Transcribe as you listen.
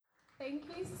Thank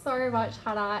you so much,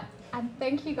 Hannah, and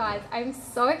thank you guys. I'm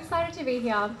so excited to be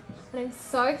here, and I'm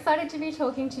so excited to be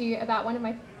talking to you about one of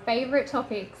my favourite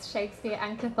topics, Shakespeare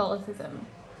and Catholicism.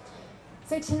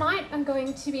 So tonight I'm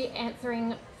going to be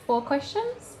answering 4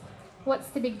 questions. What's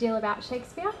the big deal about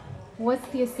Shakespeare? Was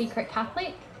he a secret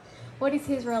Catholic? What is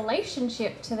his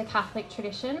relationship to the Catholic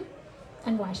tradition?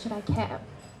 And why should I care?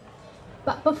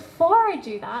 But before I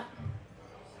do that,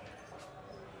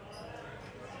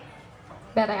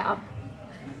 there they are.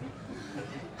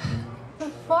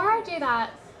 Before I do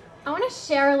that, I want to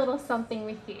share a little something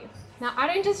with you. Now, I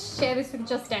don't just share this with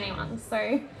just anyone,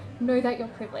 so know that you're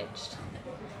privileged.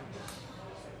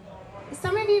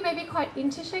 Some of you may be quite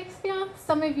into Shakespeare,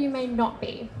 some of you may not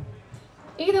be.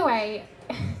 Either way,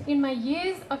 in my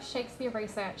years of Shakespeare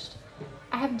research,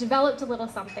 I have developed a little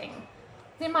something.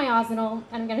 It's in my arsenal,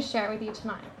 and I'm going to share it with you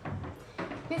tonight.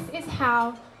 This is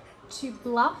how to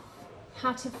bluff,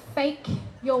 how to fake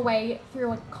your way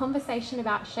through a conversation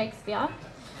about Shakespeare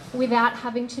without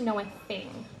having to know a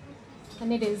thing.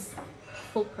 And it is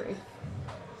foolproof.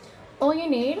 All you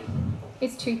need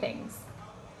is 2 things.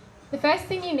 The first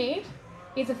thing you need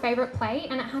is a favourite play,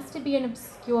 and it has to be an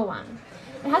obscure one.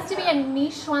 It has to be a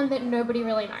niche one that nobody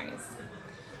really knows.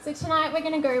 So tonight we're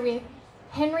going to go with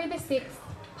Henry VI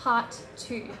Part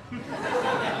 2.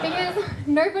 Because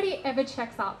nobody ever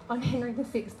checks up on Henry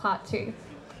VI Part 2.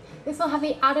 This will have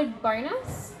the added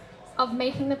bonus of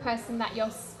making the person that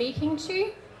you're speaking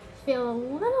to feel a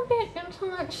little bit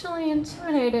intellectually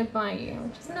intimidated by you,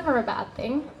 which is never a bad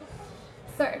thing.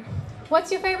 So,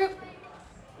 what's your favourite...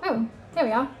 Oh, there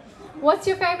we are. What's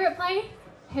your favourite play?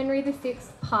 Henry VI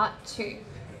Part 2.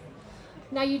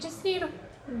 Now you just need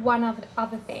one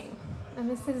other thing, and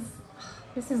this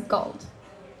is gold.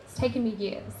 It's taken me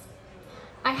years.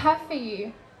 I have for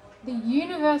you the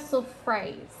universal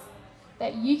phrase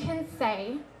that you can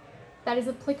say that is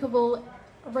applicable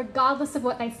regardless of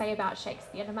what they say about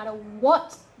Shakespeare. No matter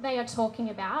what they are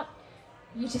talking about,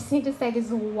 you just need to say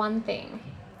this one thing.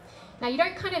 Now you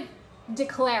don't kind of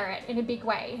declare it in a big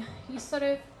way. You sort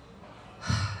of,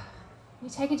 you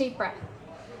take a deep breath.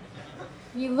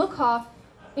 You look off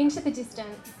into the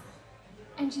distance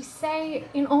and you say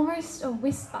in almost a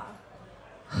whisper,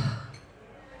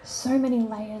 so many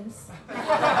layers.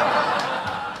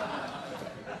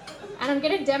 And I'm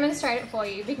going to demonstrate it for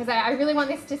you because I really want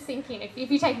this to sink in. If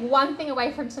you take one thing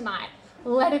away from tonight,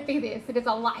 let it be this. It is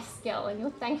a life skill and you'll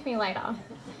thank me later.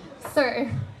 So,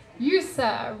 you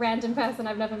sir, random person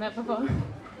I've never met before.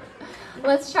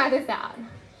 Let's try this out.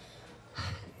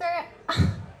 So,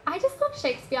 I just love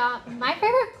Shakespeare. My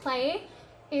favourite play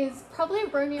is probably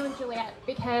Romeo and Juliet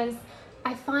because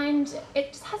I find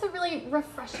it just has a really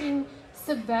refreshing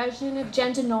subversion of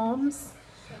gender norms.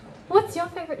 What's your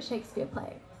favourite Shakespeare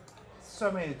play? So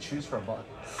many to choose from, but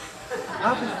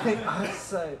I have to think. I'd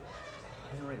say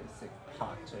Henry VI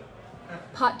Part 2.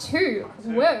 Part 2?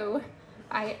 Whoa.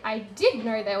 I did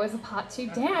know there was a part 2.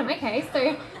 Damn, okay.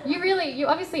 So you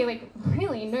obviously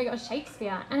really know your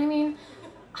Shakespeare. And I mean,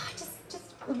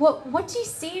 what do you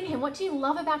see in him? What do you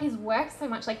love about his work so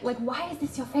much? Like why is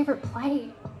this your favourite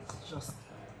play? Just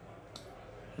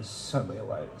there's so many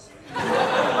layers.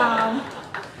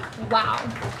 Wow.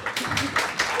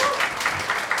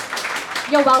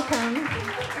 You're welcome.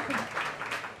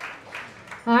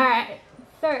 All right,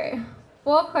 so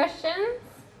 4 questions.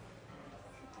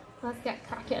 Let's get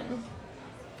cracking.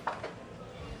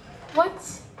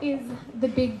 What is the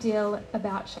big deal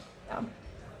about Shakespeare?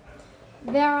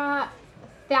 There are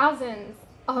thousands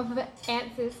of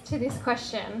answers to this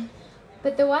question,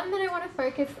 but the one that I want to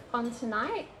focus on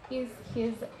tonight is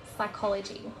his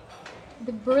psychology,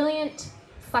 the brilliant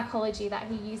psychology that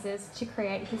he uses to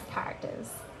create his characters.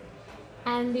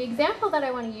 And the example that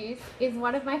I want to use is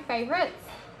one of my favourites,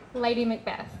 Lady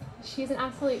Macbeth. She's an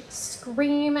absolute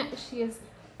scream. She is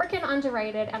freaking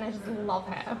underrated and I just love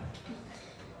her.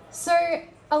 So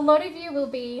a lot of you will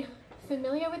be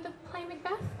familiar with the play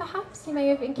Macbeth, perhaps. You may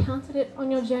have encountered it on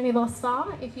your journey thus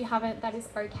far. If you haven't, that is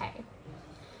okay.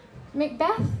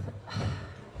 Macbeth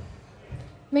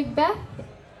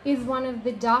is one of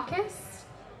the darkest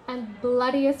and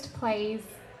bloodiest plays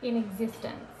in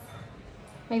existence.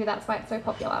 Maybe that's why it's so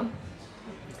popular.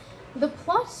 The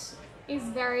plot is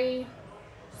very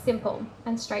simple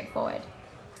and straightforward.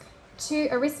 2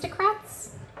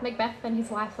 aristocrats, Macbeth and his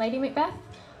wife Lady Macbeth,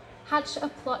 hatch a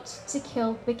plot to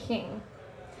kill the king.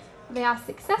 They are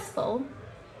successful,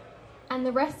 and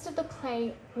the rest of the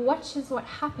play watches what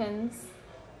happens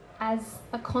as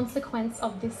a consequence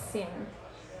of this sin.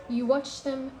 You watch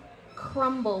them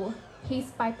crumble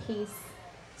piece by piece,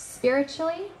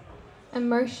 spiritually,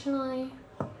 emotionally,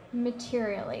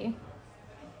 materially.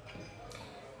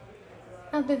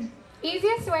 Now, the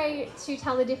easiest way to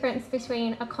tell the difference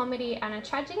between a comedy and a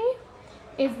tragedy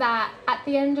is that at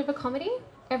the end of a comedy,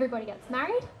 everybody gets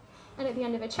married, and at the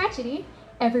end of a tragedy,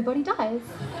 everybody dies.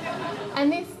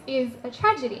 And this is a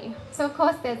tragedy. So of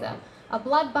course there's a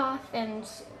bloodbath, and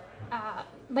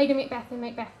Lady Macbeth and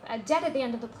Macbeth are dead at the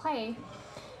end of the play.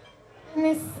 And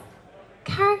this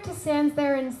character stands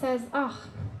there and says, oh,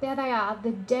 there they are,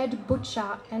 the dead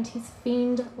butcher and his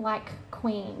fiend-like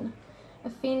queen. A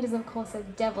fiend is of course a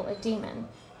devil, a demon.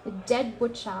 The dead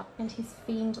butcher and his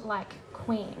fiend-like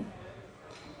queen.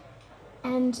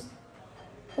 And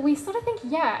we sort of think,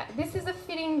 yeah, this is a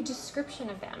fitting description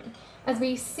of them. As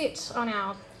we sit on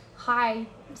our high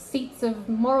seats of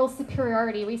moral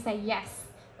superiority, we say, yes,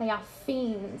 they are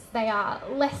fiends, they are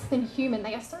less than human,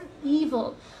 they are so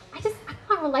evil. I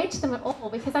can't relate to them at all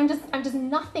because I'm just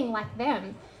nothing like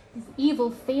them, these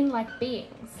evil fiend-like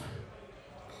beings.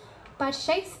 But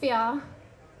Shakespeare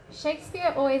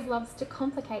always loves to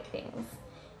complicate things.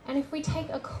 And if we take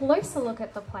a closer look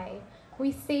at the play,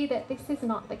 we see that this is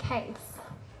not the case.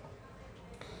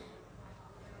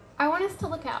 I want us to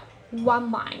look at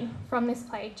one line from this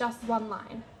play, just one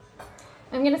line.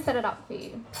 I'm going to set it up for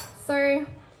you. So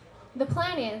the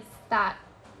plan is that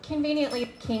conveniently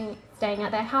the king is staying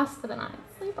at their house for the night,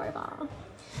 sleepover.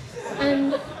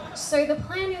 And so the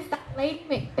plan is that Lady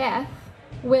Macbeth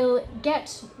will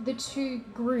get the two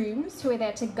grooms who are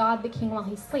there to guard the king while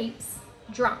he sleeps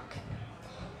drunk.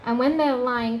 And when they're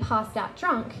lying passed out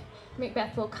drunk,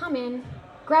 Macbeth will come in,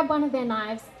 grab one of their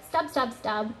knives, stab, stab,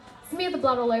 stab, smear the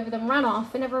blood all over them, run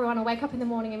off, and everyone will wake up in the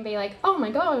morning and be like, oh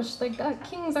my gosh, the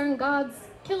king's own guards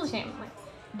killed him. Like,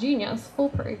 genius,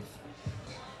 foolproof.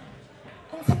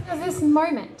 And so there's this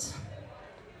moment.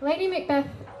 Lady Macbeth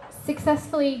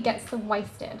successfully gets them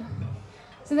wasted.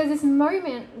 So there's this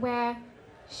moment where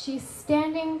she's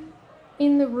standing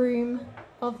in the room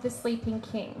of the sleeping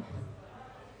king.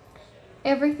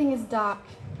 Everything is dark,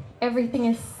 everything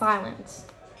is silent,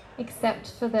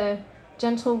 except for the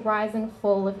gentle rise and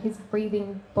fall of his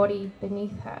breathing body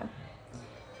beneath her.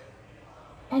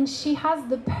 And she has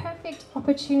the perfect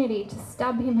opportunity to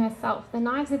stab him herself. The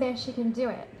knives are there, she can do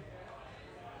it.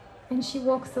 And she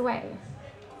walks away.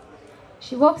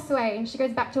 She walks away and she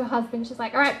goes back to her husband. She's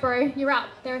like, all right, bro, you're up.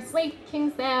 They're asleep,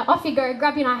 king's there, off you go,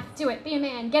 grab your knife, do it, be a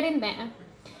man, get in there.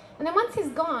 And then once he's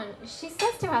gone, she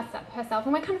says to herself,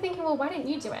 and we're kind of thinking, well, why didn't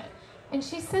you do it? And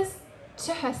she says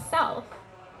to herself,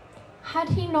 had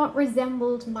he not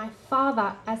resembled my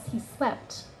father as he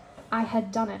slept, I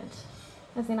had done it,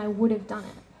 as in I would have done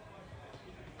it.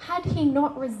 Had he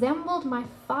not resembled my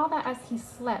father as he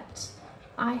slept,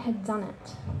 I had done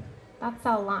it. That's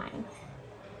our line.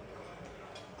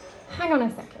 Hang on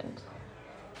a second.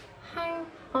 Hang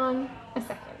on a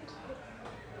second.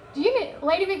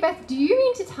 Lady Macbeth, do you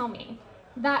mean to tell me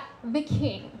that the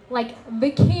king, like the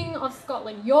king of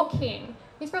Scotland, your king,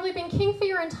 who's probably been king for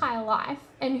your entire life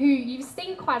and who you've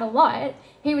seen quite a lot,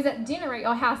 he was at dinner at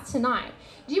your house tonight.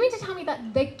 Do you mean to tell me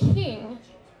that the king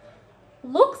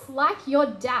looks like your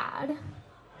dad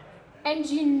and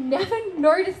you never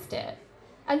noticed it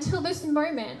until this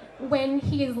moment when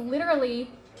he is literally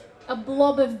a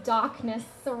blob of darkness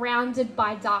surrounded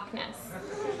by darkness?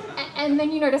 And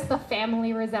then you notice the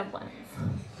family resemblance.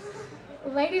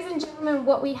 Ladies and gentlemen,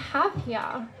 what we have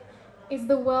here is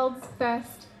the world's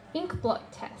first ink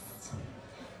blot test.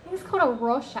 I think it's called a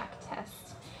Rorschach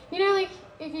test. You know, like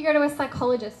if you go to a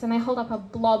psychologist and they hold up a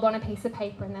blob on a piece of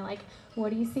paper and they're like,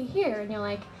 what do you see here? And you're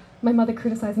like, my mother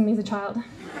criticizing me as a child.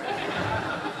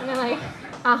 And they're like,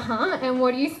 and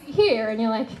what do you see here? And you're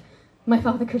like, my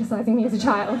father criticizing me as a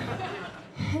child.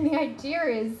 And the idea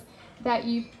is that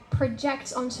you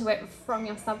project onto it from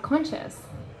your subconscious.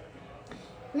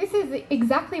 This is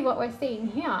exactly what we're seeing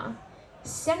here.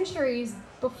 Centuries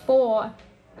before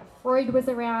Freud was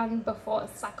around, before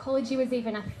psychology was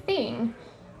even a thing,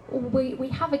 we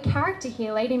have a character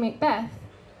here, Lady Macbeth,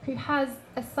 who has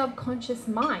a subconscious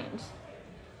mind.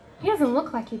 He doesn't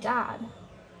look like your dad,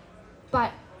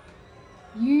 but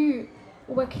you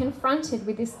were confronted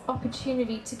with this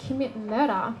opportunity to commit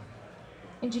murder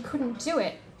and you couldn't do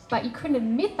it, but you couldn't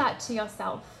admit that to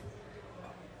yourself.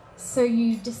 So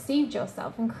you deceived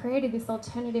yourself and created this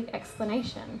alternative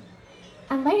explanation.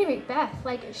 And Lady Macbeth,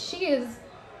 like, she is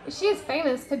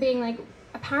famous for being like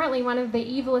apparently one of the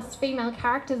evilest female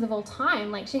characters of all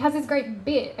time. Like, she has this great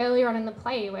bit earlier on in the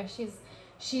play where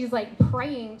she's like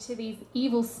praying to these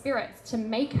evil spirits to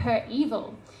make her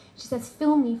evil. She says,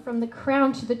 fill me from the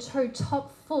crown to the toe,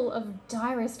 top full of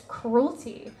direst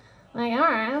cruelty. Like, all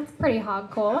right, that's pretty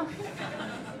hardcore.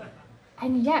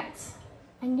 And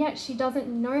yet she doesn't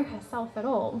know herself at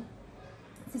all.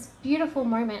 It's this beautiful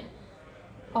moment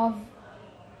of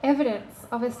evidence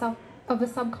of a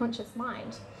subconscious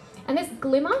mind. And this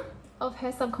glimmer of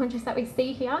her subconscious that we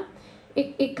see here,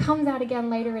 it comes out again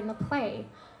later in the play.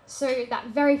 So that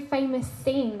very famous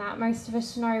scene that most of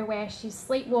us know where she's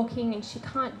sleepwalking and she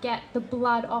can't get the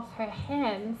blood off her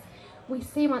hands, we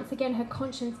see once again her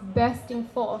conscience bursting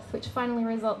forth, which finally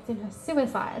results in her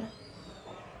suicide.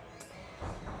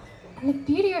 And the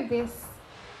beauty of this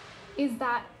is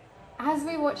that as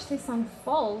we watch this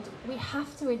unfold, we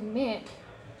have to admit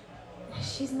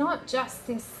she's not just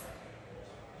this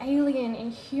alien,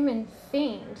 inhuman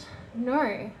fiend.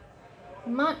 No,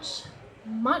 much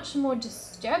more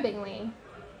disturbingly,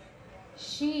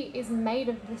 she is made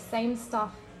of the same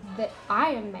stuff that I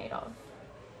am made of.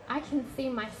 I can see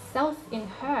myself in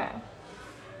her,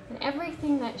 and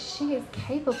everything that she is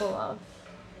capable of,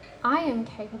 I am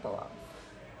capable of.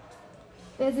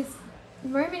 There's this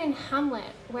moment in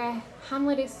Hamlet where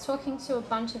Hamlet is talking to a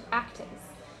bunch of actors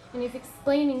and he's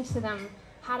explaining to them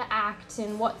how to act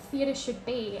and what theatre should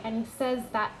be, and he says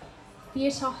that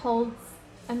theatre holds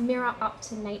a mirror up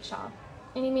to nature,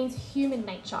 and he means human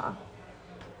nature.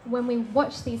 When we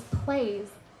watch these plays,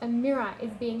 a mirror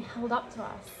is being held up to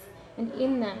us, and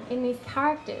in them, in these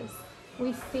characters,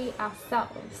 we see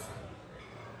ourselves.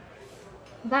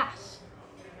 That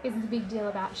is the big deal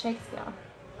about Shakespeare.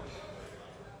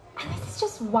 And this is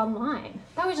just one line.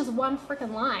 That was just one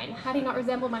freaking line. Had he not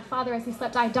resembled my father as he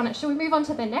slept, I had done it. Should we move on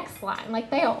to the next line? Like,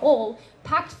 they are all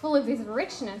packed full of this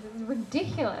richness. It's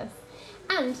ridiculous.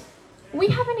 And we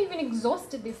haven't even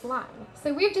exhausted this line.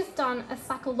 So we've just done a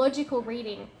psychological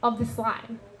reading of this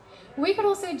line. We could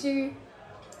also do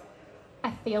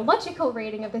a theological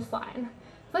reading of this line.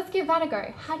 Let's give that a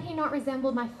go. Had he not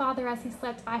resembled my father as he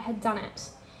slept, I had done it.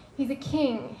 He's a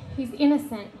king. He's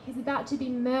innocent. He's about to be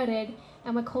murdered,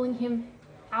 and we're calling him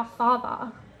our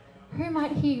father. Who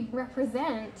might he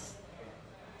represent?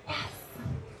 Yes,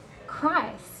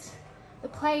 Christ. The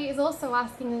play is also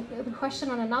asking the question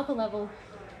on another level: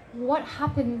 what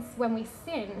happens when we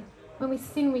sin? When we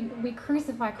sin, we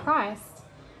crucify Christ.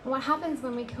 And what happens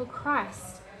when we kill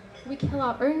Christ? We kill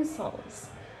our own souls.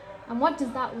 And what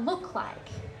does that look like?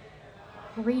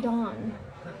 Read on.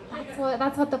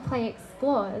 That's what the play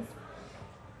explores.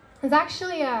 There's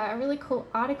actually a really cool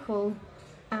article,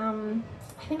 I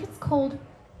think it's called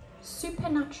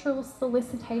Supernatural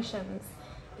Solicitations.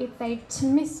 It's a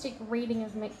Thomistic reading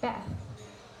of Macbeth.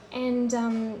 And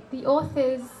the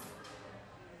authors,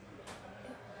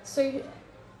 so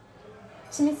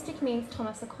Thomistic means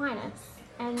Thomas Aquinas,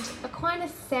 and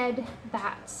Aquinas said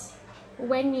that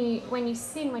when you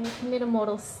sin, when you commit a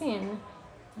mortal sin,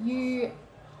 you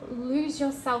lose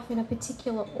yourself in a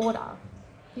particular order.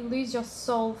 You lose your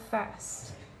soul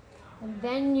first, and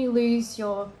then you lose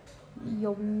your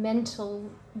mental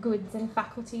goods and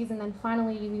faculties, and then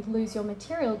finally you lose your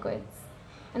material goods.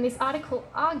 And this article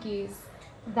argues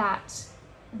that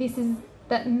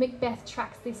that Macbeth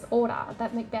tracks this order,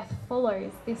 that Macbeth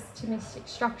follows this Thomistic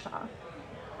structure.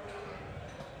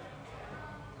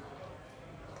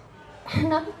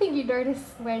 Another thing you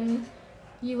notice when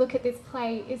you look at this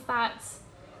play is that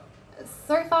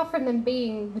so far from them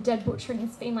being the dead butcher and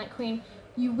his fiend-like queen,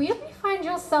 you weirdly find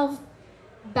yourself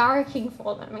barracking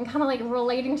for them and kind of like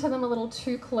relating to them a little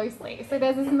too closely. So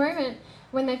there's this moment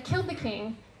when they've killed the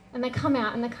king and they come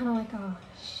out and they're kind of like, oh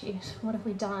shit, what have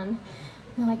we done?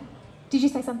 And they're like, did you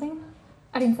say something?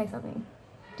 I didn't say something.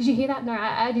 Did you hear that? No,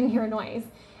 I didn't hear a noise.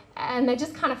 And they're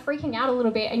just kind of freaking out a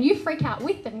little bit, and you freak out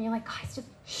with them, and you're like, guys,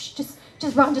 just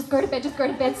run, just go to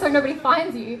bed so nobody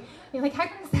finds you. And you're like, hang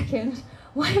on a second,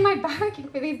 why am I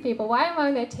barracking for these people? Why am I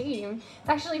on their team? It's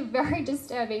actually very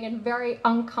disturbing and very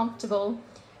uncomfortable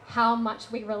how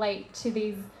much we relate to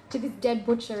this dead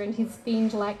butcher and his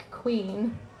fiend-like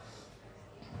queen.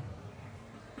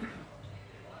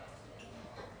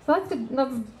 So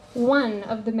that's one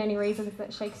of the many reasons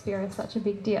that Shakespeare is such a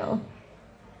big deal.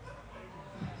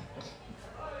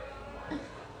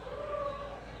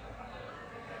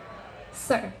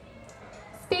 So,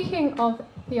 speaking of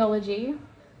theology,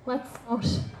 let's not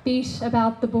beat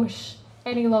about the bush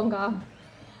any longer.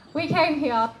 We came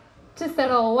here to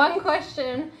settle one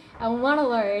question and one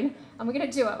alone, and we're going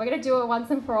to do it. We're going to do it once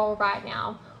and for all right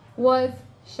now. Was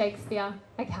Shakespeare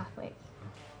a Catholic?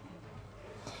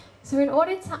 So in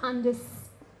order to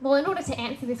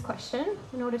answer this question,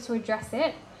 in order to address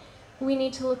it, we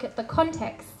need to look at the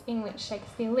context in which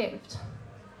Shakespeare lived.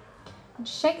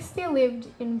 Shakespeare lived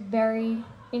in very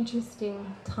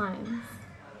interesting times.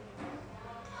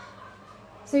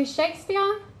 So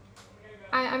Shakespeare,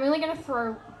 I'm only going to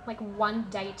throw like one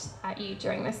date at you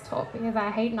during this talk because I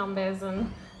hate numbers,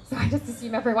 and so I just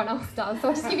assume everyone else does. So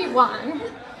I'll just give you one.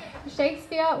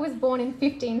 Shakespeare was born in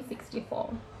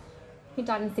 1564. He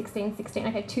died in 1616.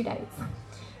 Okay, 2 dates.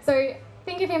 So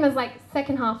think of him as like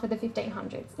second half of the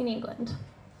 1500s in England.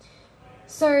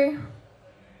 So,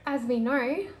 as we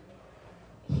know,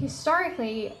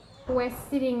 historically, we're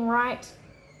sitting right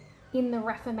in the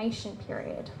Reformation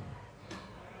period.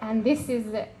 And this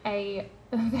is a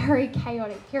very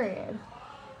chaotic period.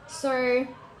 So,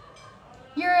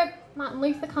 Europe, Martin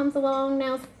Luther comes along,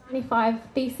 nails 75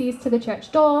 theses to the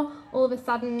church door. All of a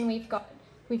sudden, we've got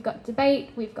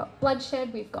debate, we've got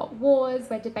bloodshed, we've got wars.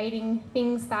 We're debating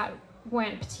things that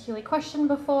weren't particularly questioned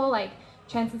before, like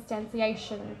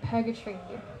transubstantiation, purgatory,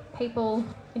 papal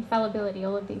infallibility,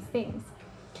 all of these things.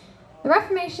 The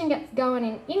Reformation gets going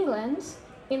in England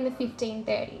in the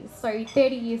 1530s, so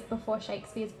 30 years before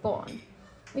Shakespeare's born.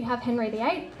 We have Henry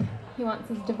VIII, who wants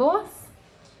his divorce,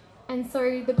 and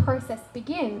so the process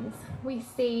begins. We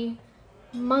see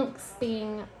monks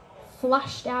being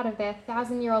flushed out of their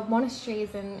 1,000-year-old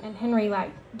monasteries and Henry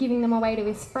like giving them away to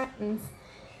his friends.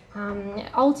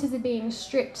 Altars are being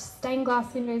stripped, stained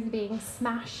glass windows are being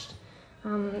smashed.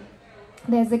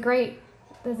 There's a great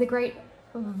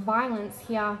violence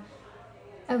here,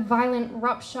 a violent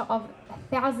rupture of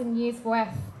 1,000 years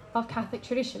worth of Catholic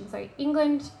tradition. So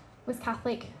England was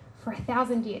Catholic for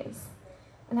 1,000 years.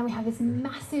 And then we have this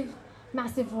massive,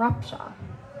 massive rupture.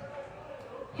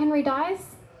 Henry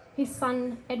dies, his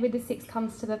son Edward VI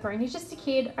comes to the throne. He's just a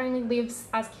kid, only lives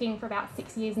as king for about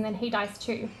 6 years, and then he dies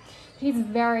too. He's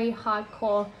very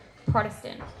hardcore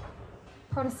Protestant.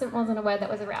 Protestant wasn't a word that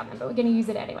was around then, but we're going to use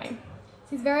it anyway.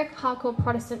 So he's very hardcore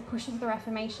Protestant, pushes the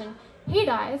Reformation. He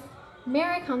dies,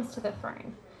 Mary comes to the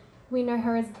throne. We know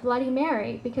her as Bloody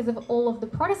Mary because of all of the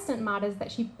Protestant martyrs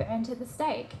that she burnt at the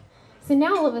stake. So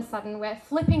now all of a sudden we're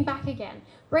flipping back again.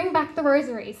 Bring back the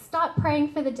rosary, start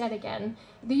praying for the dead again.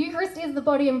 The Eucharist is the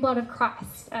body and blood of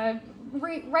Christ.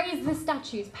 Raise the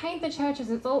statues, paint the churches,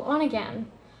 it's all on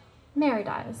again. Mary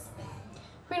dies.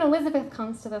 Queen Elizabeth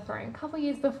comes to the throne a couple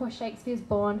years before Shakespeare's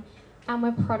born, and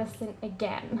we're Protestant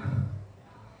again.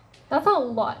 That's a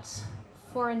lot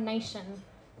for a nation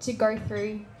to go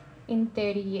through in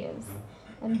 30 years.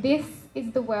 And this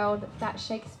is the world that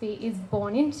Shakespeare is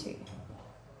born into.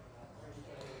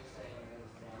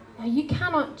 Now, you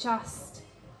cannot just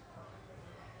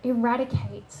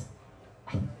eradicate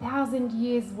 1,000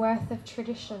 years worth of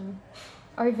tradition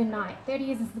overnight. 30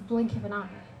 years is the blink of an eye.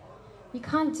 You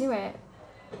can't do it.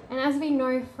 And as we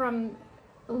know from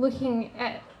looking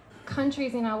at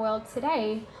countries in our world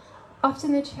today,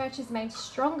 often the church is made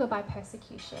stronger by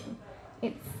persecution.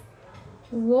 It's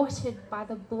watered by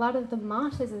the blood of the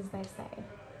martyrs, as they say.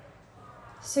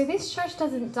 So this church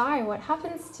doesn't die. What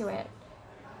happens to it?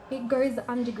 It goes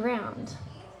underground.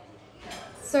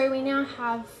 So we now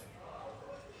have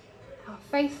our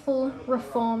faithful,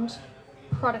 reformed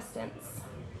Protestants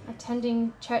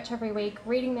attending church every week,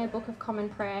 reading their Book of Common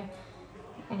Prayer,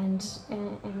 and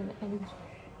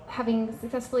having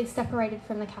successfully separated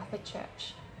from the Catholic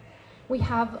Church. We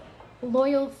have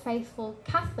loyal, faithful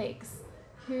Catholics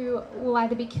who will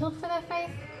either be killed for their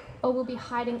faith or will be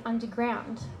hiding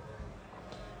underground.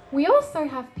 We also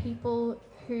have people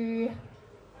who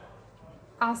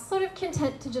are sort of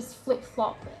content to just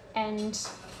flip-flop and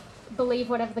believe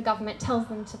whatever the government tells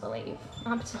them to believe,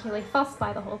 aren't particularly fussed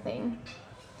by the whole thing.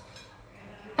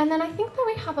 And then I think that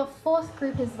we have a fourth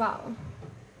group as well.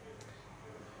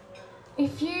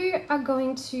 If you are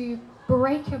going to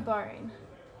break a bone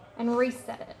and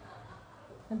reset it,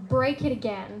 and break it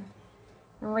again,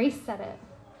 and reset it,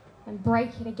 and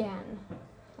break it again,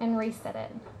 and reset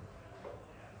it,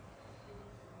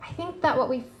 I think that what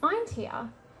we find here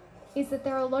is that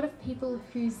there are a lot of people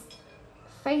whose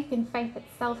faith in faith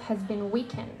itself has been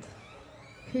weakened,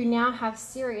 who now have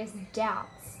serious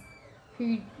doubts,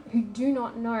 who do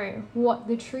not know what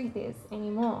the truth is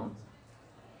anymore.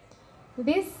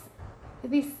 This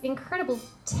incredible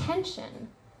tension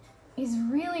is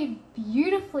really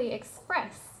beautifully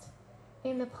expressed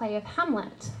in the play of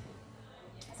Hamlet.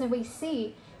 So we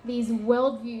see these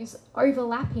worldviews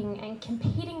overlapping and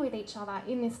competing with each other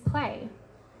in this play.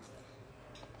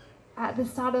 At the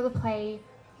start of the play,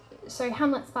 so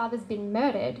Hamlet's father's been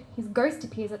murdered. His ghost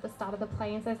appears at the start of the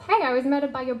play and says, "Hey, I was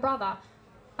murdered by your brother.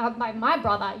 By my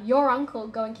brother, your uncle,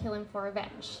 go and kill him for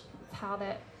revenge." That's how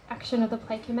the action of the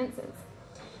play commences.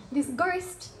 This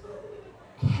ghost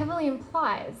heavily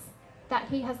implies that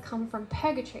he has come from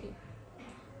purgatory.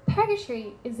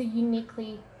 Purgatory is a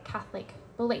uniquely Catholic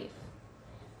belief.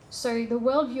 So the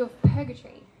worldview of the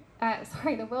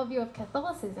worldview of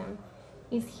Catholicism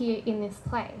is here in this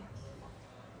play.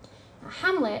 Now,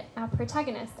 Hamlet, our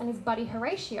protagonist, and his buddy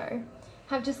Horatio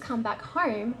have just come back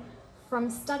home from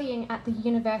studying at the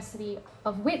University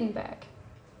of Wittenberg.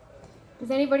 Does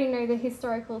anybody know the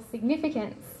historical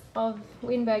significance of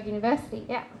Wittenberg University?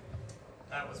 Yeah.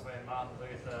 That was where Martin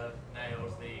Luther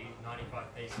nailed the 95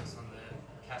 Thesis on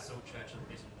the Castle Church of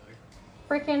Wittenberg.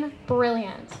 Freaking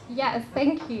brilliant. Yes,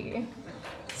 thank you.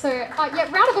 So,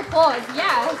 yeah, round of applause,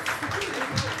 yes.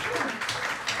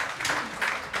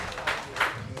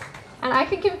 And I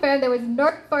can confirm there was no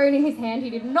phone in his hand.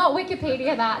 He did not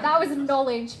Wikipedia that. That was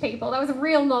knowledge, people. That was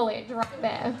real knowledge right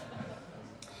there.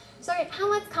 So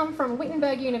Hamlet's come from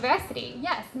Wittenberg University.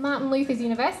 Yes, Martin Luther's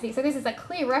university. So this is a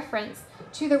clear reference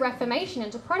to the Reformation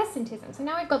and to Protestantism. So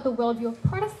now we've got the worldview of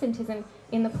Protestantism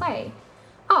in the play.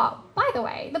 Oh, by the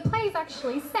way, the play is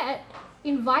actually set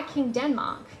in Viking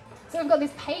Denmark. So we've got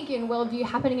this pagan worldview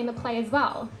happening in the play as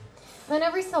well. And then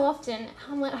every so often,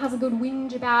 Hamlet has a good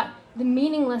whinge about the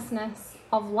meaninglessness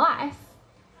of life.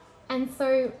 And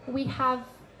so we have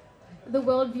the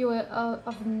worldview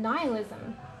of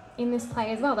nihilism in this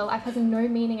play as well, that life has no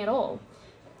meaning at all.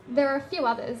 There are a few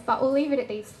others, but we'll leave it at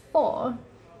these 4.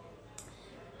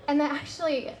 And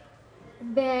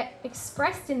they're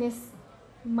expressed in this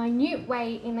minute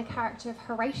way in the character of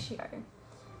Horatio.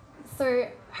 So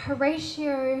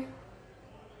Horatio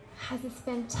has this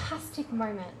fantastic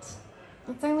moment.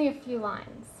 It's only a few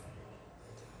lines.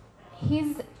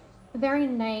 His very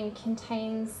name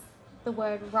contains the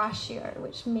word ratio,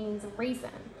 which means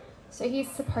reason. So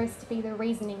he's supposed to be the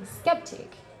reasoning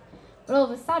skeptic. But all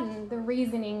of a sudden, the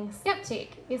reasoning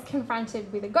skeptic is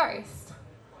confronted with a ghost.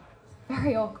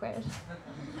 Very awkward.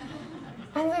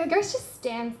 And the ghost just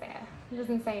stands there. He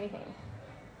doesn't say anything.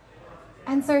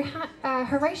 And so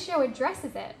Horatio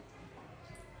addresses it.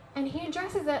 And he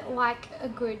addresses it like a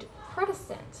good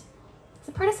Protestant.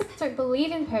 So Protestants don't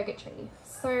believe in purgatory.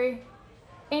 So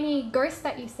any ghost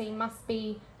that you see must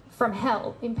be from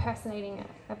hell, impersonating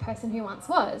a person who once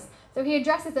was. So he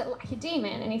addresses it like a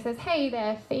demon, and he says, "Hey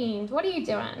there, fiend, what are you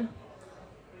doing?"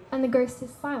 And the ghost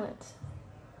is silent.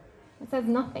 It says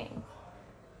nothing.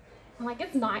 I'm like,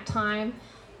 it's nighttime.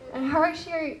 And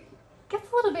Horatio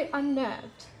gets a little bit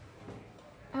unnerved.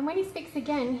 And when he speaks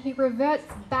again, he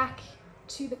reverts back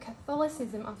to the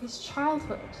Catholicism of his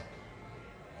childhood.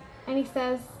 And he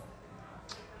says,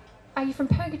 "Are you from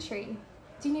purgatory?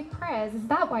 Do you need prayers? Is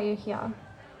that why you're here?"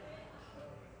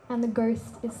 And the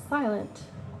ghost is silent.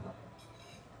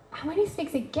 And when he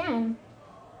speaks again,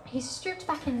 he's stripped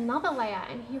back another layer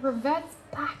and he reverts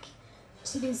back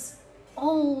to this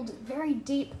old, very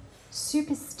deep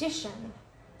superstition,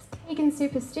 this pagan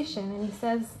superstition. And he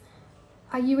says,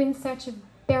 "Are you in search of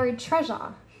buried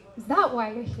treasure? Is that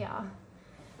why you're here?"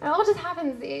 And it all just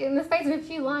happens in the space of a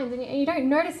few lines, and you don't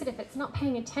notice it if it's not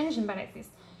paying attention, but it's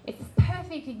this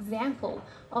perfect example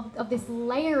of this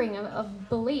layering of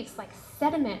beliefs, like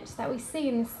sediment that we see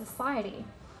in this society,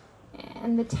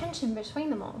 and the tension between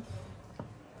them all.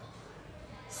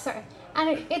 So, and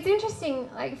it's interesting,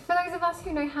 like, for those of us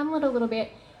who know Hamlet a little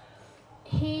bit,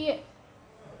 he's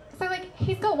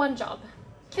got one job: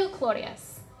 kill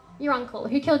Claudius, your uncle,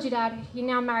 who killed your dad, you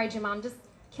now married your mum. Just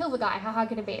kill the guy, how hard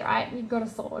could it be, right? You've got a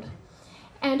sword.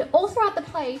 And all throughout the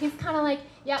play, he's kind of like,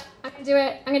 "Yep, I can do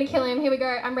it, I'm going to kill him, here we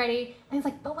go, I'm ready." And he's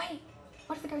like, "But wait,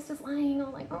 what if the ghost is lying?" Or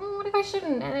like, "Oh, what if I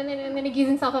shouldn't?" And then he gives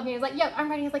himself up and he's like, "Yep,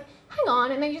 I'm ready." He's like, "Hang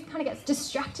on." And then he just kind of gets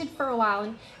distracted for a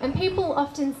while. And people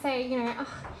often say,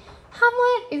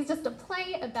 Hamlet is just a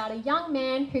play about a young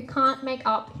man who can't make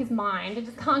up his mind and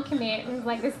just can't commit, and is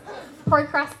like this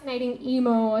procrastinating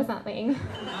emo or something.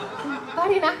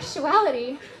 But in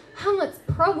actuality, Hamlet's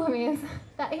problem is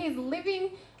that he's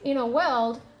living in a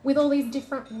world with all these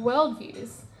different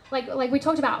worldviews. Like we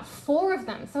talked about 4 of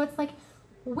them. So it's like,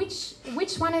 which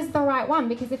one is the right one?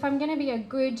 Because if I'm going to be a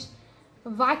good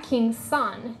Viking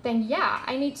son, then yeah,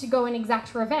 I need to go and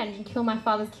exact revenge and kill my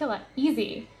father's killer.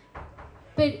 Easy.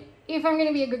 But if I'm going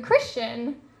to be a good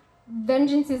Christian,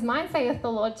 vengeance is mine, saith the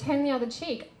Lord, turn the other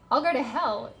cheek. I'll go to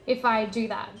hell if I do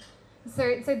that.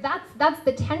 So that's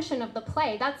the tension of the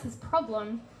play. That's his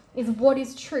problem, is what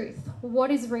is truth?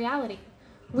 What is reality?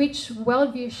 Which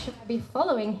worldview should I be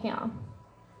following here?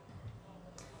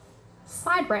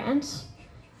 Side rant.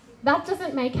 That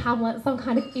doesn't make Hamlet some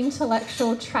kind of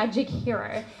intellectual, tragic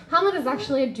hero. Hamlet is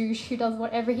actually a douche who does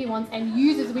whatever he wants and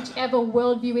uses whichever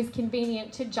worldview is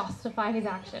convenient to justify his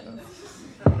actions.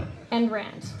 End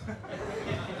rant.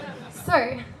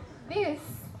 So, this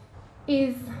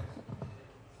is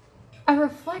a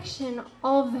reflection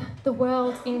of the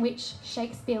world in which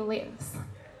Shakespeare lives.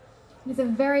 It is a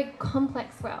very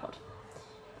complex world.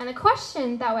 And the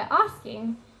question that we're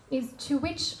asking is, to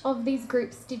which of these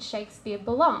groups did Shakespeare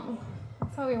belong?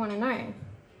 That's what we want to know.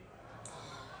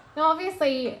 Now,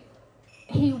 obviously,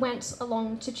 he went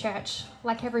along to church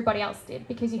like everybody else did,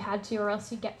 because you had to, or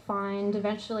else you'd get fined.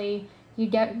 Eventually,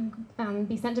 you'd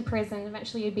be sent to prison,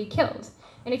 eventually you'd be killed.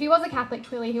 And if he was a Catholic,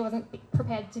 clearly he wasn't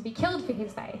prepared to be killed for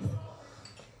his faith.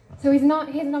 So he's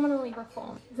nominally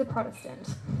reformed, he's a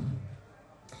Protestant.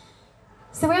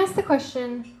 So we're asking the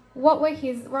question, what were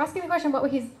his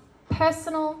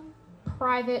personal,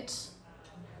 private,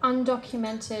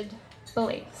 undocumented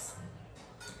beliefs?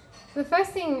 The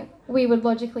first thing we would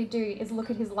logically do is look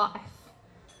at his life.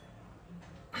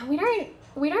 And we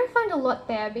don't find a lot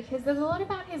there because there's a lot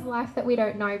about his life that we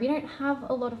don't know. We don't have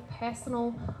a lot of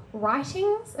personal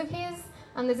writings of his.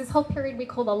 And there's this whole period we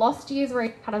call the lost years where he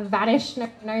kind of vanished,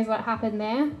 nobody knows what happened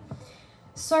there.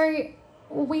 So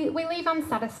we leave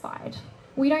unsatisfied.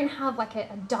 We don't have like a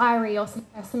diary or some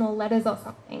personal letters or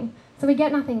something. So we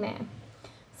get nothing there.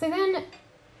 So then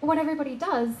what everybody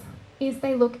does is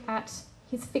they look at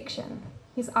his fiction,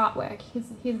 his artwork, his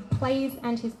plays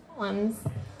and his poems,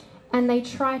 and they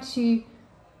try to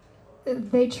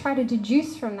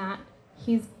deduce from that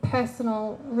his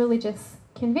personal religious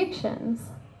convictions.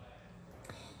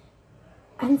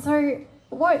 And so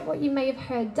what you may have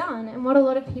heard done, and what a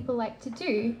lot of people like to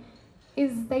do,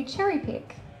 is they cherry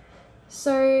pick.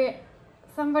 So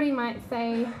somebody might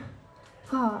say,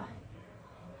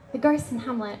 the ghost in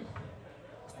Hamlet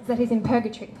says that he's in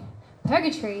purgatory.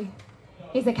 Purgatory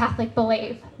is a Catholic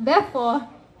belief. Therefore,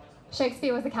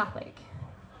 Shakespeare was a Catholic.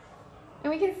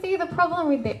 And we can see the problem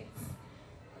with this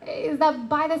is that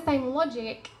by the same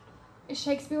logic,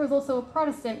 Shakespeare was also a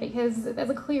Protestant because there's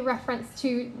a clear reference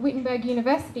to Wittenberg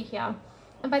University here.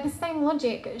 And by the same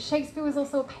logic, Shakespeare was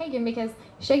also a pagan because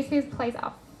Shakespeare's plays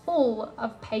are full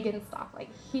of pagan stuff. Like,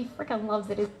 he freaking loves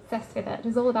it, he's obsessed with it.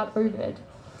 It's all about Ovid.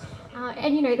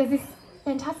 And you know, there's this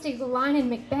fantastic line in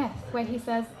Macbeth where he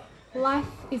says, "Life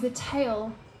is a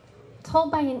tale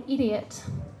told by an idiot,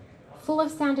 full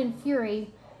of sound and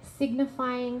fury,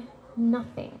 signifying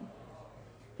nothing."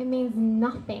 It means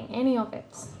nothing, any of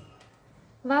it.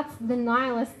 That's the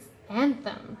nihilist's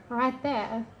anthem right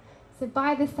there. So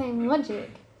by the same logic,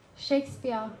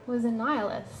 Shakespeare was a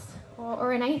nihilist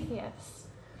or an atheist.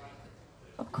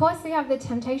 Of course we have the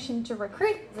temptation to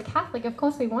recruit as a Catholic, of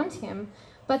course we want him,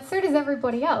 but so does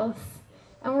everybody else.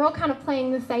 And we're all kind of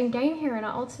playing the same game here, and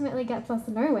it ultimately gets us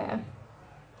nowhere.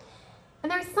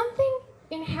 And there's something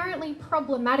inherently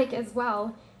problematic as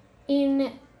well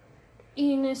in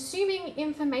assuming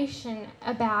information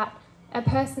about a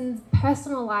person's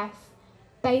personal life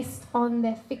based on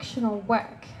their fictional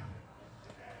work.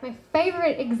 My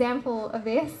favourite example of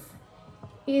this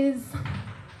is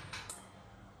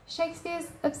Shakespeare's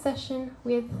obsession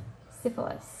with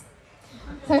syphilis.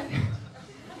 So,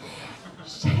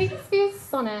 Shakespeare's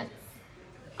sonnets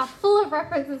are full of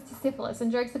references to syphilis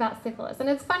and jokes about syphilis. And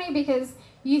it's funny because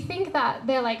you think that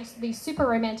they're like these super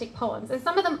romantic poems, and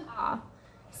some of them are.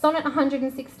 Sonnet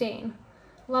 116.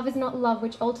 Love is not love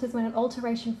which alters when an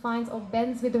alteration finds or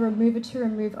bends with the remover to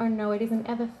remove. Oh no, it is an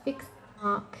ever fixed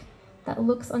mark that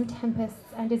looks on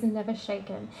tempests and is never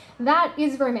shaken. That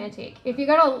is romantic. If you're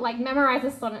going to like memorize a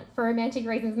sonnet for romantic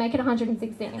reasons, make it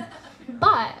 116.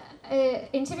 But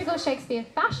in typical Shakespeare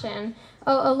fashion,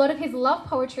 a lot of his love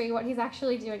poetry, what he's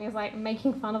actually doing is like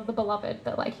making fun of the beloved,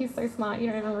 but like he's so smart you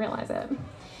don't even realize it.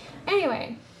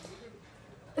 Anyway,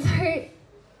 so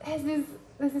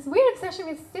there's this weird obsession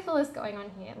with syphilis going on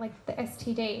here, like the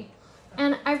STD.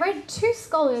 And I read two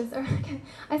scholars,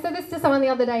 I said this to someone the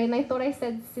other day and they thought I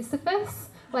said Sisyphus,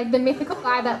 like the mythical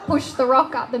guy that pushed the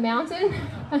rock up the mountain.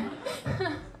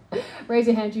 Raise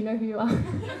your hand, you know who you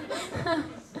are.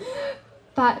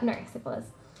 But no, syphilis.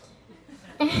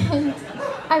 And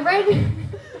I read,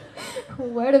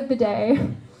 word of the day,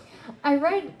 I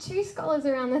read two scholars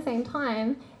around the same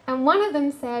time, and one of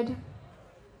them said,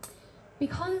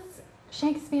 because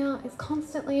Shakespeare is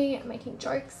constantly making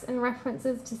jokes and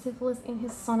references to syphilis in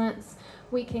his sonnets,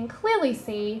 we can clearly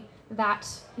see that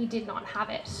he did not have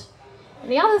it.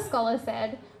 And the other scholar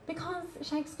said, because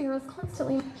Shakespeare is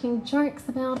constantly making jokes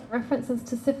about references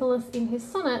to syphilis in his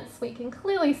sonnets, we can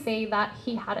clearly see that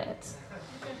he had it.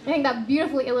 I think that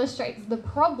beautifully illustrates the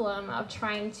problem of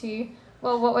trying to,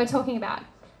 well, what we're talking about,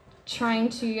 trying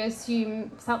to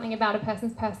assume something about a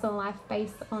person's personal life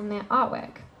based on their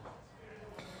artwork.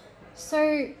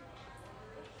 So,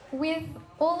 with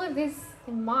all of this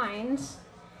in mind,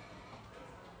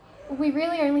 we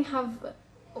really only have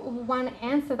one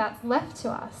answer that's left to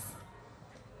us.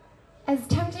 As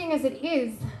tempting as it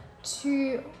is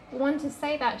to want to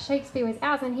say that Shakespeare was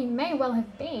ours, and he may well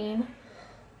have been,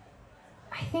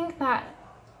 I think that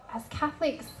as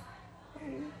Catholics,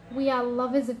 we are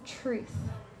lovers of truth,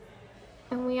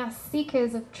 and we are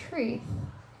seekers of truth,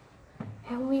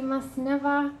 and we must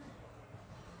never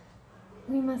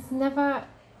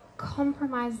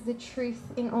compromise the truth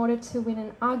in order to win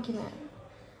an argument.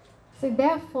 So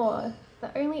therefore,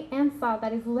 the only answer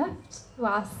that is left to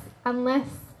us, unless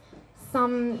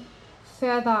some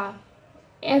further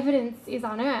evidence is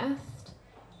unearthed,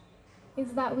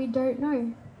 is that we don't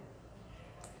know.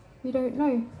 We don't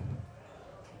know.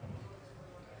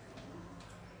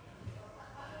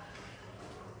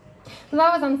 So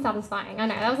that was unsatisfying. I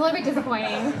know, that was a little bit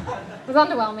disappointing. It was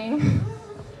underwhelming.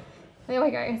 There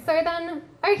we go. So then,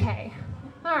 okay,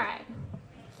 all right,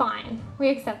 fine, we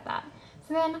accept that.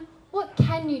 So then, what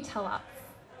can you tell us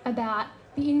about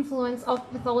the influence of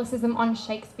Catholicism on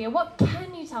Shakespeare? What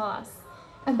can you tell us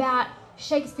about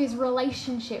Shakespeare's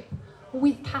relationship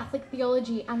with Catholic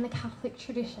theology and the Catholic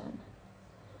tradition?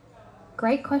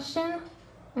 Great question.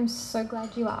 I'm so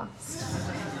glad you asked.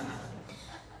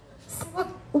 So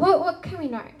what can we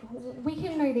know? We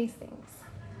can know these things.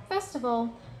 First of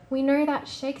all, we know that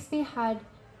Shakespeare had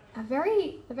a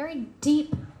very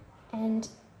deep and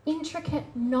intricate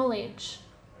knowledge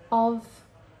of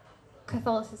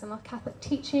Catholicism, of Catholic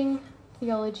teaching,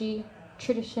 theology,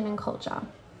 tradition, and culture.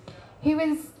 He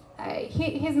was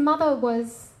his mother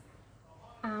was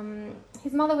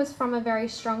from a very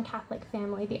strong Catholic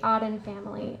family, the Arden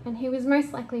family, and he was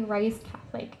most likely raised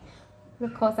Catholic.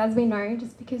 But of course, as we know,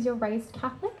 just because you're raised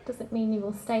Catholic doesn't mean you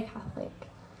will stay Catholic.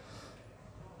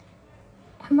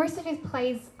 And most of his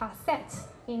plays are set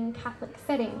in Catholic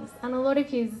settings, and a lot of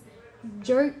his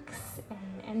jokes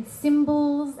and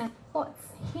symbols and plots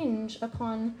hinge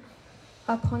upon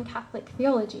Catholic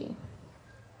theology.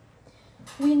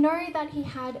 We know that he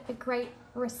had a great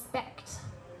respect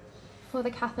for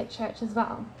the Catholic Church as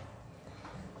well.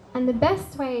 And the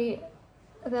best way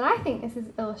that I think this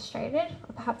is illustrated,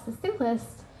 or perhaps the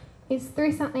simplest, is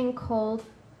through something called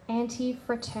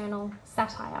anti-fraternal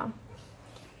satire,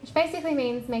 which basically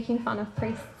means making fun of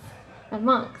priests and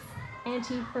monks.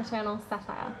 Anti-fraternal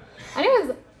satire. And it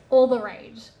was all the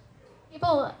rage.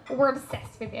 People were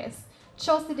obsessed with this.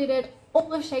 Chaucer did it.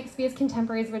 All of Shakespeare's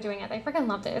contemporaries were doing it. They freaking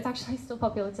loved it. It's actually still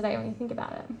popular today when you think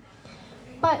about it.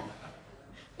 But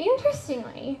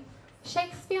interestingly,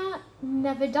 Shakespeare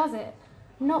never does it.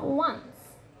 Not once.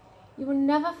 You will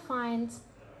never find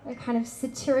a kind of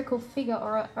satirical figure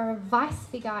or a vice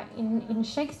figure in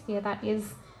Shakespeare that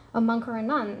is a monk or a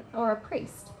nun or a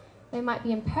priest. They might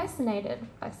be impersonated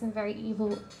by some very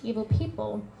evil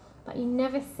people, but you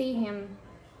never see him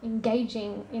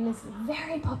engaging in this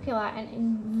very popular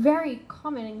and very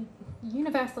common and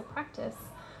universal practice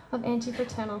of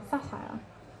anti-fraternal satire.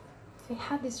 So he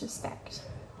had this respect.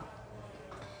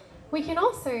 We can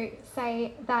also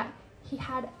say that he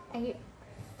had a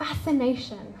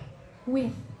fascination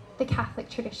with the Catholic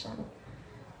tradition.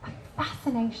 A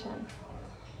fascination.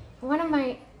 One of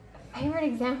my favourite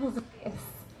examples of this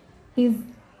is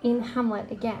in Hamlet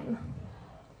again.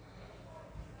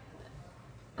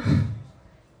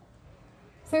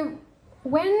 So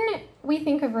when we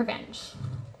think of revenge,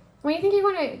 when you think you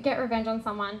want to get revenge on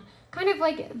someone, kind of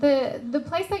like the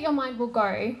place that your mind will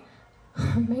go,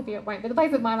 maybe it won't, but the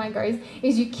place that my mind goes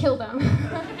is you kill them.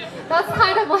 That's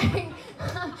kind of like,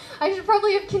 I should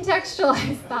probably have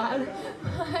contextualized that.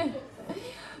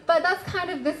 But that's kind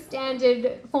of the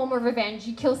standard form of revenge.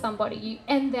 You kill somebody, you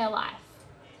end their life.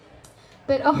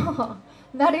 But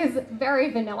that is very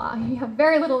vanilla. You have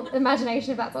very little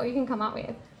imagination if that's all you can come up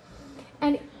with.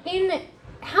 And in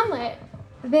Hamlet,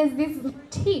 there's this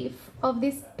motif of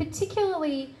this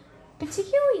particularly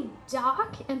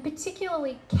dark and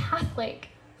particularly Catholic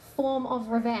form of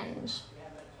revenge.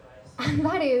 And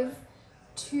that is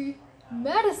to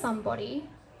murder somebody,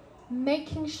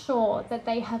 making sure that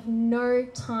they have no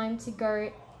time to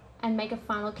go and make a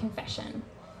final confession.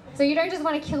 So you don't just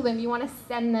want to kill them, you want to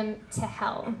send them to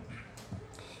hell.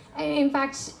 And in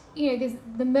fact, there's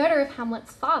the murder of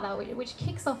Hamlet's father, which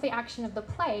kicks off the action of the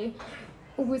play,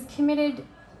 was committed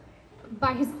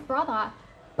by his brother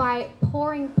by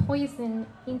pouring poison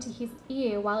into his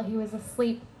ear while he was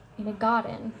asleep in a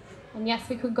garden. And yes,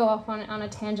 we could go off on a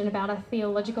tangent about a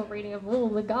theological reading of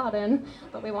the garden,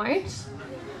 but we won't.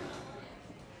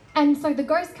 And so the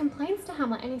ghost complains to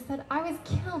Hamlet, and he said, I was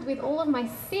killed with all of my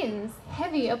sins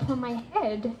heavy upon my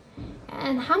head.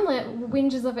 And Hamlet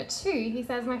whinges of it too. He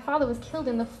says, my father was killed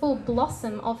in the full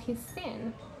blossom of his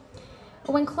sin.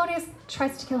 When Claudius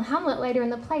tries to kill Hamlet later in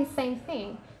the play, same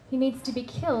thing. He needs to be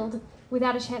killed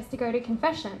without a chance to go to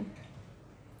confession.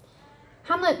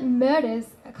 Hamlet murders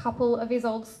a couple of his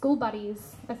old school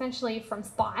buddies, essentially from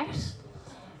spite.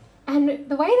 And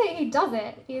the way that he does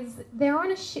it is they're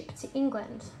on a ship to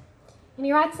England. And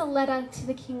he writes a letter to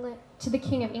the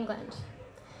King of England.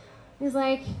 He's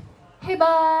like, hey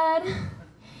bud,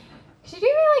 could you do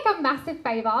me like a massive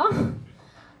favour?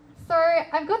 So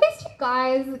I've got these two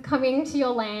guys coming to your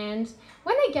land.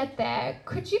 When they get there,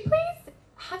 could you please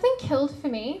have them killed for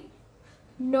me?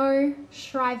 No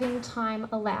shriving time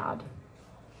allowed.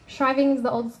 Shriving is the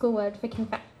old school word for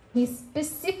confession. He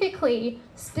specifically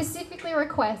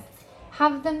requests,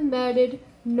 have them murdered,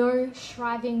 no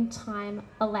shriving time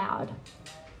allowed.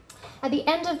 At the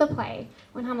end of the play,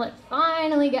 when Hamlet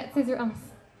finally gets his...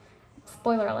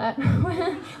 spoiler alert.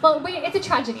 Well, it's a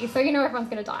tragedy, so you know everyone's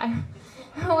going to die.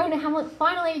 When Hamlet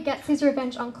finally gets his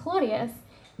revenge on Claudius,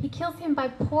 he kills him by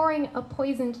pouring a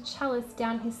poisoned chalice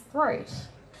down his throat.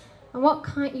 And what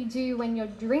can't you do when you're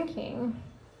drinking?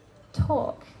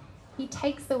 Talk. He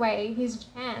takes away his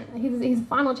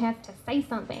final chance to say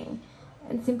something,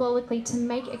 and symbolically to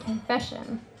make a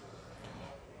confession.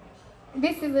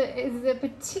 This is a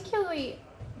particularly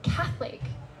Catholic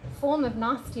form of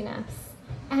nastiness,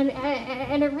 and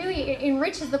it really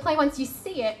enriches the play once you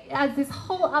see it. It adds this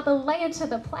whole other layer to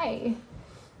the play.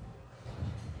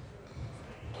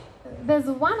 There's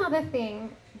one other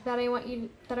thing that I want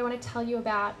to tell you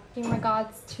about in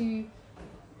regards to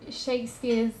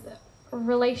Shakespeare's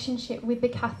relationship with the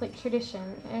Catholic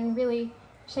tradition, and really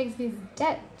Shakespeare's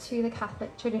debt to the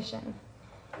Catholic tradition,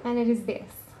 and it is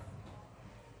this.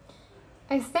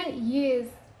 I spent years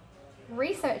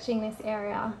researching this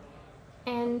area,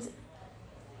 and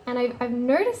I've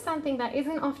noticed something that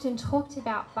isn't often talked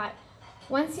about, but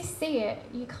once you see it,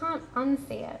 you can't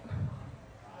unsee it.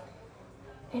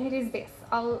 And it is this.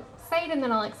 I'll say it and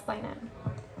then I'll explain it.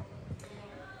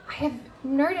 I have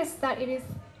noticed that it is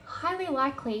highly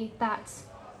likely that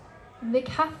the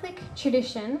Catholic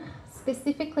tradition,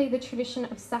 specifically the tradition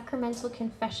of sacramental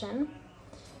confession,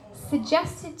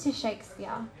 suggested to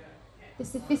Shakespeare the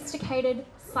sophisticated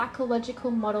psychological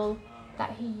model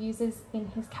that he uses in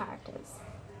his characters.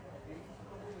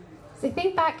 So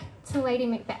think back to Lady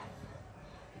Macbeth.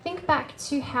 Think back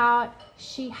to how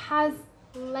she has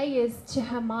layers to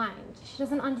her mind. She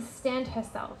doesn't understand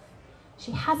herself.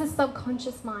 She has a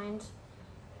subconscious mind,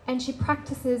 and she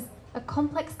practices a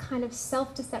complex kind of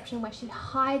self-deception where she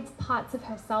hides parts of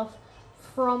herself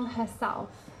from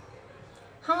herself.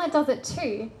 Hamlet does it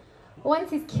too. Once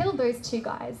he's killed those two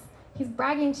guys, he's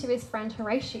bragging to his friend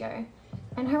Horatio,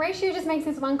 and Horatio just makes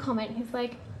this one comment. He's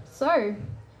like, so,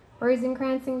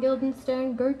 Rosencrantz and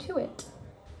Guildenstern, go to it.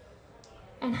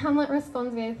 And Hamlet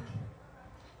responds with,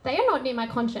 they are not near my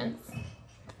conscience.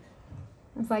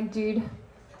 It's like, dude,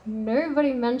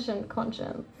 nobody mentioned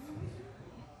conscience.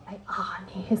 They are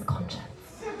near his conscience.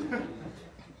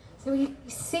 So we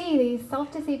see these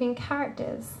self-deceiving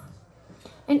characters.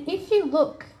 And if you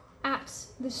look at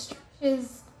the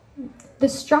structures,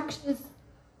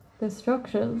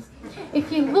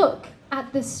 if you look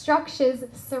at the structures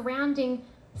surrounding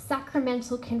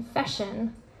sacramental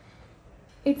confession,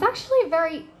 it's actually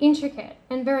very intricate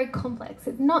and very complex.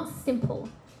 It's not simple.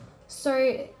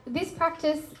 So this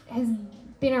practice has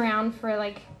been around for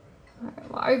like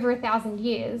over 1,000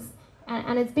 years,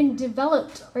 and it's been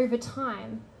developed over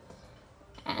time,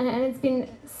 and it's been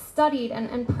studied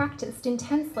and practiced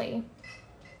intensely.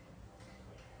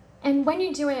 And when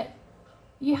you do it,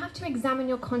 you have to examine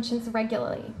your conscience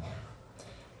regularly.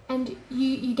 And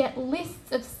you get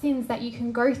lists of sins that you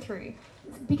can go through,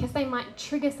 because they might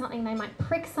trigger something, they might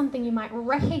prick something, you might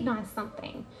recognize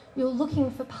something. You're looking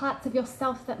for parts of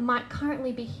yourself that might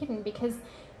currently be hidden, because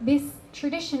this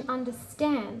tradition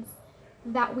understands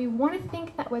that we want to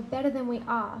think that we're better than we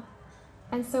are.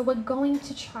 And so we're going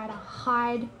to try to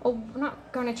hide, or we're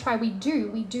not going to try, we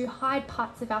do hide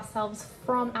parts of ourselves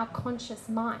from our conscious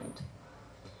mind.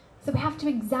 So we have to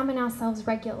examine ourselves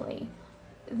regularly.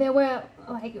 There were,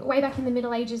 like, way back in the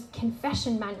Middle Ages,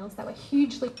 confession manuals that were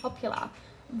hugely popular,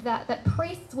 that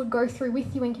priests would go through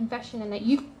with you in confession, and that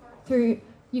you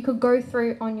could go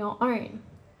through on your own.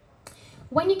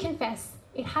 When you confess,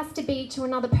 it has to be to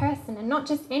another person, and not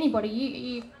just anybody.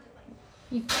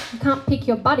 You can't pick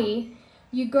your buddy.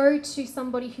 You go to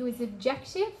somebody who is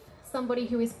objective, somebody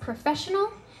who is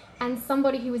professional, and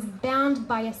somebody who is bound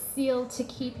by a seal to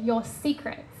keep your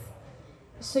secrets.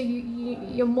 So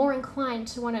you're more inclined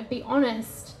to want to be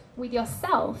honest with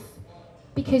yourself,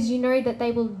 because you know that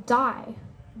they will die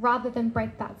rather than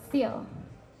break that seal.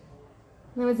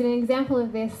 There was an example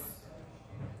of this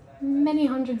many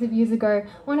hundreds of years ago.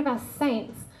 One of our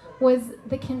saints was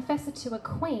the confessor to a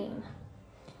queen.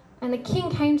 And the king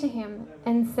came to him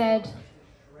and said,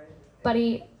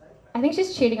 buddy, I think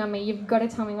she's cheating on me. You've got to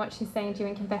tell me what she's saying to you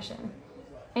in confession.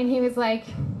 And he was like,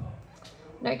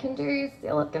 no can do,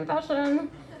 seal of confession. And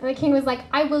the king was like,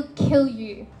 I will kill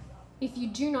you if you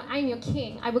do not, I'm your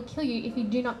king, I will kill you if you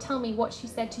do not tell me what she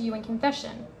said to you in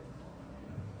confession.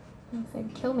 And he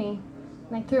said, kill me.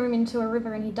 and they threw him into a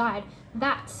river and he died.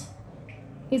 That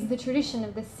is the tradition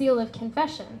of the seal of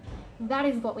confession. That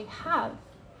is what we have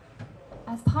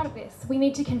as part of this. We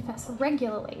need to confess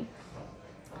regularly.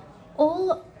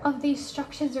 All of these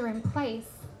structures are in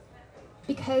place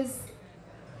because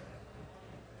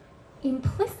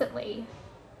implicitly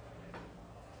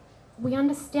we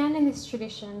understand in this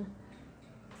tradition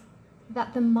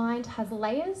that the mind has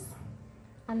layers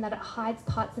and that it hides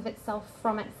parts of itself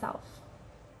from itself.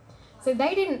 So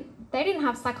they didn't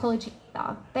have psychology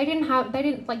either. They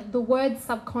didn't like, the word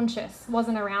subconscious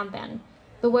wasn't around then.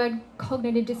 The word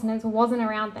cognitive dissonance wasn't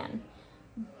around then.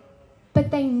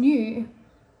 But they knew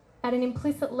at an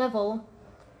implicit level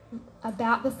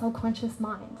about the subconscious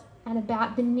mind and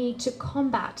about the need to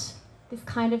combat this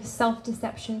kind of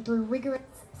self-deception through rigorous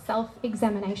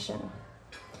self-examination.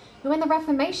 And when the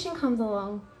Reformation comes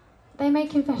along, they made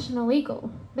confession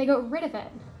illegal. They got rid of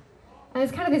it. And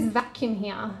there's kind of this vacuum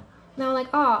here. And they were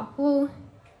like, well,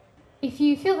 if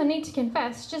you feel the need to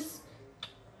confess, just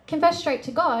confess straight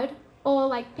to God, or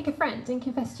like pick a friend and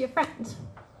confess to your friend.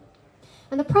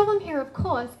 And the problem here, of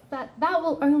course, that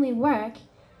will only work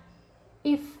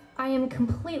if I am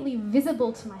completely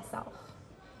visible to myself.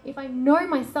 If I know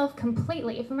myself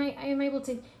completely, if I am able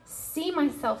to see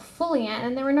myself fully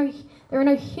and there are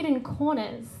no hidden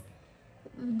corners,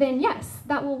 then yes,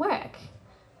 that will work.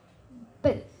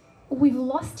 But we've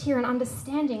lost here an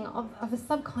understanding of a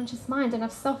subconscious mind and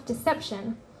of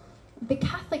self-deception. The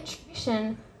Catholic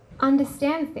tradition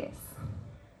understands this.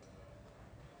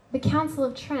 The Council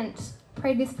of Trent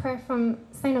prayed this prayer from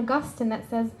St. Augustine that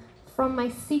says, "From my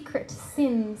secret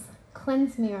sins,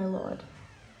 cleanse me, O Lord."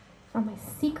 From my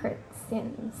secret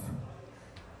sins.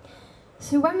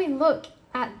 So when we look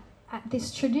at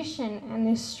this tradition and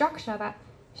this structure that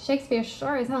Shakespeare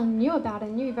sure as hell knew about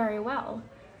and knew very well,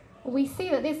 we see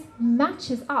that this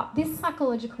matches up, this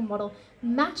psychological model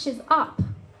matches up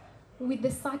with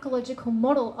the psychological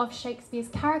model of Shakespeare's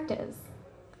characters.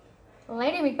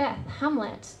 Lady Macbeth,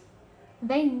 Hamlet,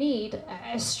 they need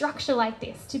a structure like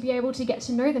this to be able to get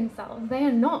to know themselves. They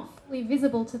are not fully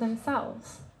visible to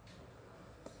themselves.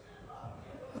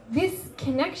 This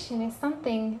connection is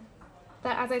something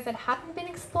that, as I said, hadn't been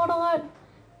explored a lot,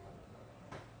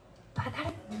 but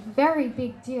that is a very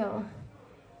big deal.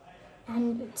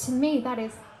 And to me, that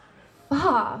is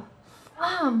far,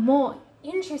 far more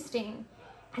interesting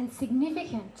and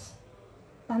significant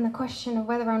than the question of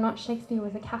whether or not Shakespeare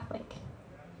was a Catholic.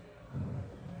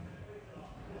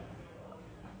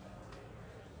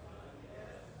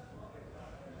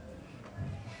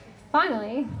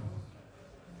 Finally,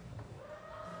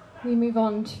 we move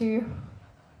on to,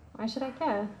 why should I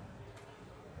care?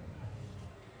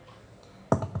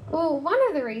 Well, one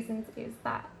of the reasons is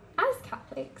that as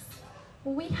Catholics,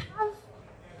 we have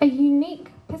a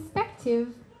unique perspective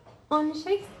on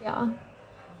Shakespeare.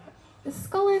 The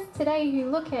scholars today who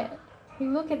look at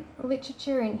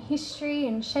literature and history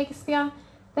and Shakespeare,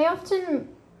 they often,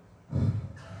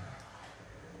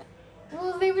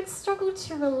 they would struggle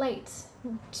to relate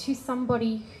to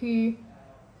somebody who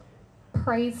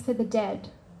prays for the dead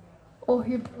or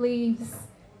who believes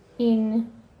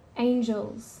in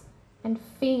angels and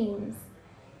fiends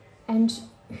and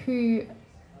who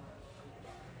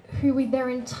with their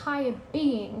entire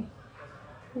being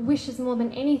wishes more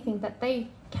than anything that they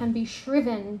can be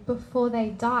shriven before they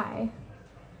die.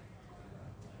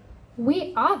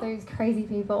 We are those crazy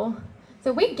people,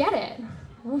 so we get it.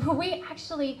 We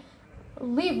actually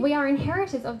we are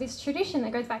inheritors of this tradition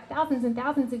that goes back thousands and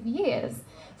thousands of years.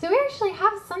 So we actually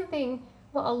have something,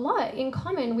 a lot in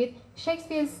common with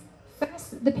Shakespeare's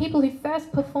the people who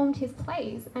first performed his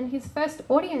plays and his first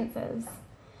audiences.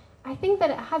 I think that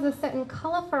it has a certain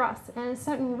colour for us and a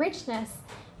certain richness,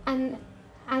 and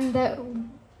that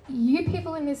you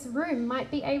people in this room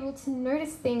might be able to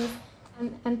notice things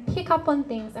and pick up on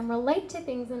things and relate to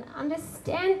things and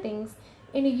understand things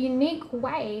in a unique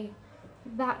way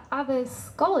that other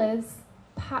scholars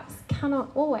perhaps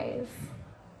cannot always.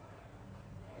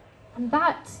 And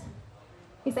that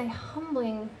is a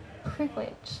humbling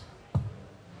privilege.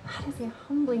 That is a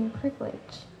humbling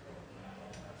privilege.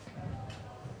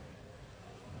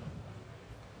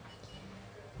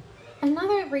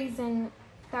 Another reason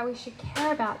that we should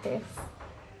care about this,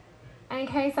 and in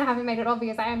case I haven't made it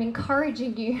obvious, I am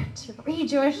encouraging you to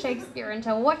read your Shakespeare and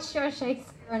to watch your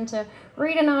Shakespeare and to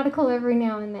read an article every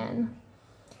now and then.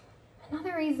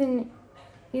 Another reason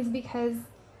is because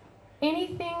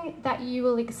anything that you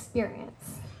will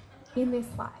experience in this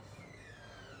life,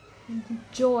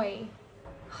 joy,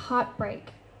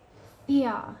 heartbreak,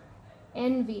 fear,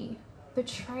 envy,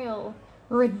 betrayal,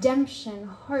 redemption,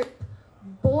 hope,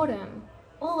 boredom,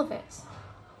 all of it,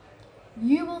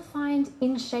 you will find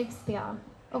in Shakespeare,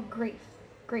 or grief,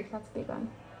 that's a big one.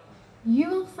 You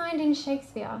will find in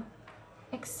Shakespeare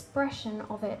expression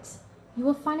of it. You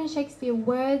will find in Shakespeare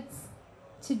words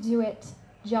to do it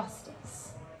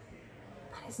justice.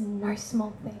 That is no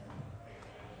small thing.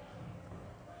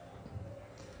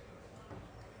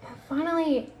 And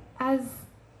finally, as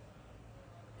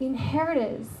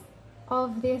inheritors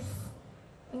of this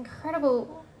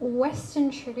incredible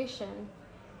Western tradition,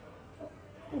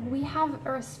 we have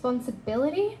a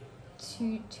responsibility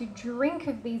to drink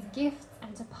of these gifts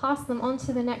and to pass them on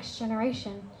to the next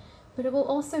generation, but it will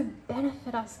also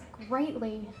benefit us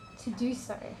greatly to do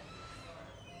so.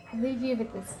 I leave you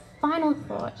with this final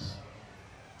thought.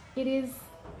 It is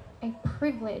a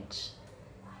privilege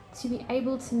to be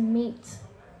able to meet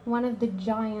one of the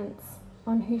giants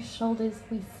on whose shoulders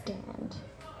we stand.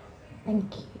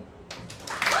 Thank you.